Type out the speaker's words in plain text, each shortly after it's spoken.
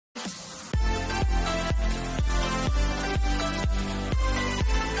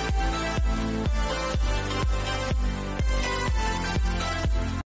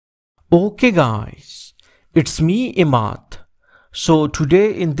Okay guys, it's me Imad. So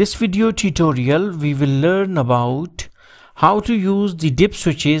today in this video tutorial we will learn about how to use the dip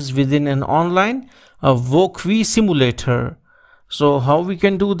switches within an online wokwi simulator. So how we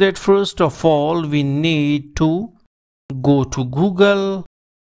can do that? First of all, we need to go to Google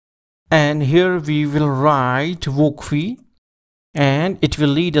and here we will write wokwi and it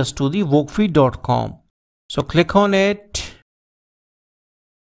will lead us to the wokwi.com. So click on it.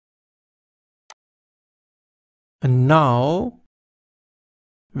 And now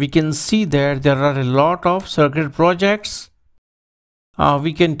we can see that there are a lot of circuit projects.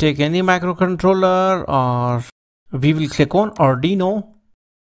 We can take any microcontroller or we will click on Arduino.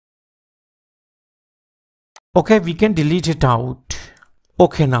 Okay, we can delete it out.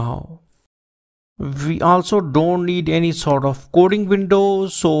 Okay, now we also don't need any sort of coding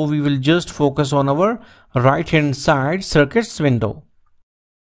windows, so we will just focus on our right hand side circuits window.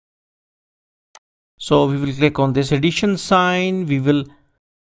 So we will click on this addition sign. We will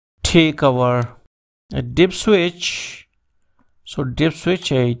take our dip switch. So dip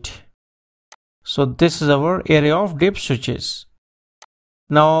switch 8. So this is our array of dip switches.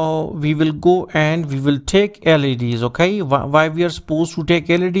 Now we will go and we will take LEDs. Okay, why we are supposed to take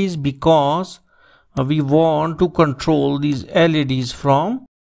LEDs? Because we want to control these LEDs from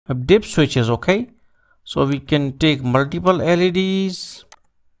dip switches. Okay, so we can take multiple LEDs.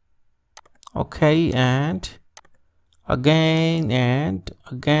 Okay, and again.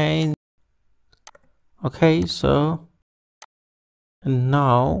 Okay, so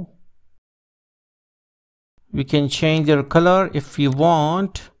now we can change their color if we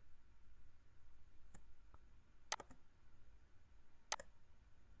want.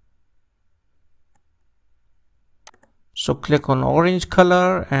 So click on orange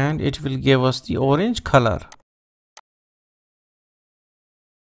color and it will give us the orange color.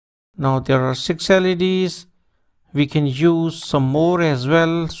 Now there are 6 LEDs. We can use some more as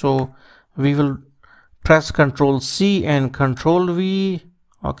well. So we will press Ctrl C and Ctrl V.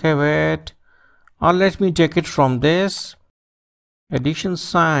 Okay, wait. Let me take it from this addition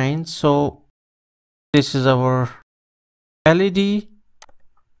sign. So this is our LED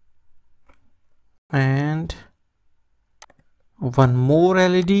and one more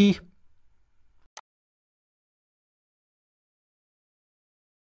LED.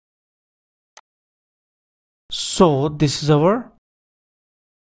 So this is our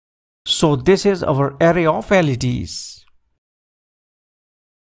array of LEDs.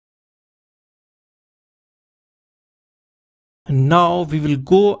 Now we will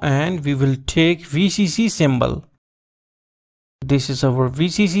go and we will take VCC symbol. This is our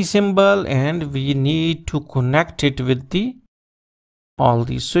VCC symbol and we need to connect it with all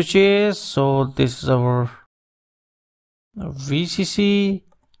these switches. So this is our VCC.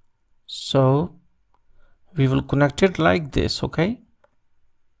 So we will connect it like this. Okay,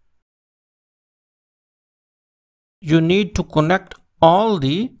 you need to connect all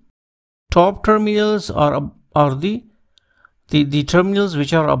the top terminals or the terminals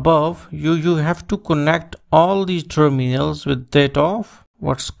which are above. You have to connect all these terminals with that of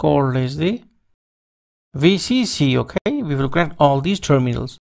what's called as the VCC. Okay, we will connect all these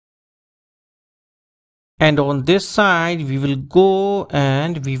terminals, and on this side we will go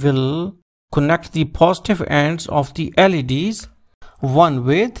and we will connect the positive ends of the LEDs, one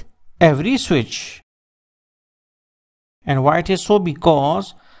with every switch. And why it is so?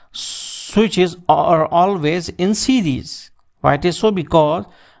 Because switches are always in series. Why it is so? Because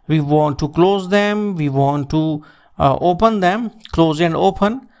we want to close them, we want to open them, close and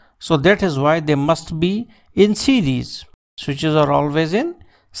open. So that is why they must be in series. Switches are always in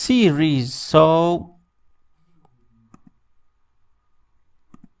series. So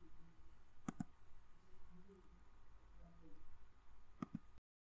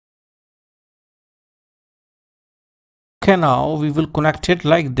okay, now we will connect it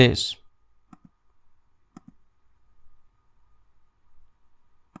like this.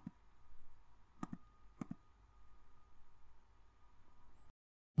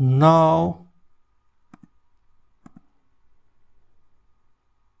 Now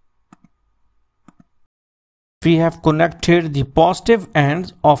we have connected the positive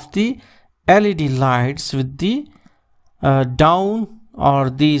ends of the LED lights with the down or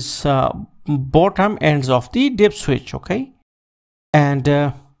these bottom ends of the dip switch. Okay,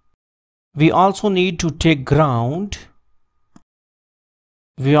 and we also need to take ground.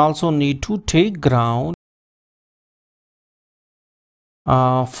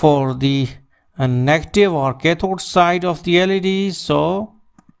 For the negative or cathode side of the LED. So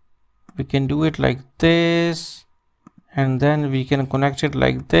we can do it like this and then we can connect it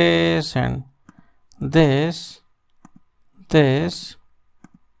like this and this.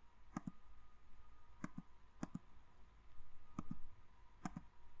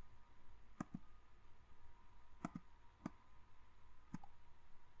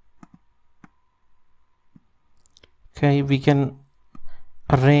 Okay, we can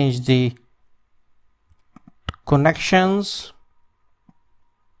arrange the connections.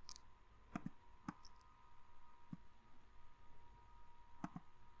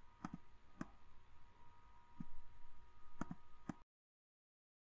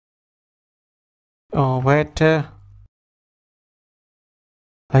 Wait,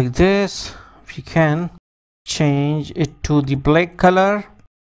 like this. We can change it to the black color.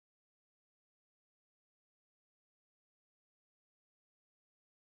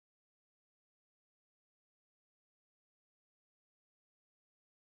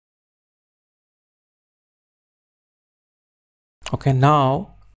 Okay,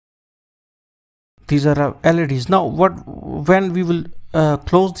 now these are our LEDs. Now when we will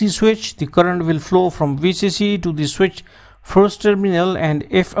close the switch, the current will flow from VCC to the switch first terminal, and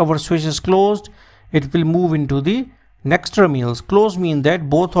if our switch is closed, it will move into the next terminals. Closed means that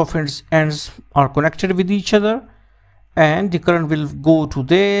both of its ends are connected with each other, and the current will go to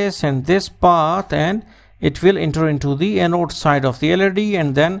this and this path, and it will enter into the anode side of the LED,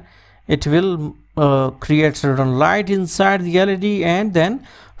 and then it will create certain light inside the LED and then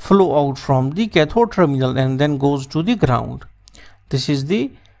flow out from the cathode terminal and then goes to the ground. This is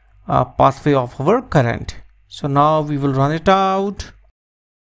the pathway of our current. So now we will run it out.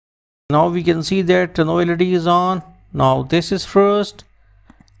 Now we can see that no LED is on. Now this is first,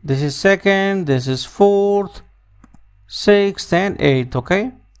 this is second, this is fourth, sixth and eighth.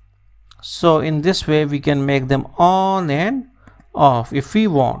 Okay, so in this way we can make them on and off if we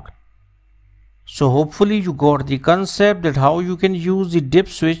want. So hopefully you got the concept that how you can use the dip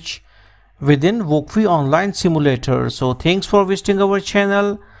switch within wokwi online simulator. So thanks for visiting our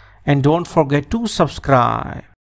channel and don't forget to subscribe.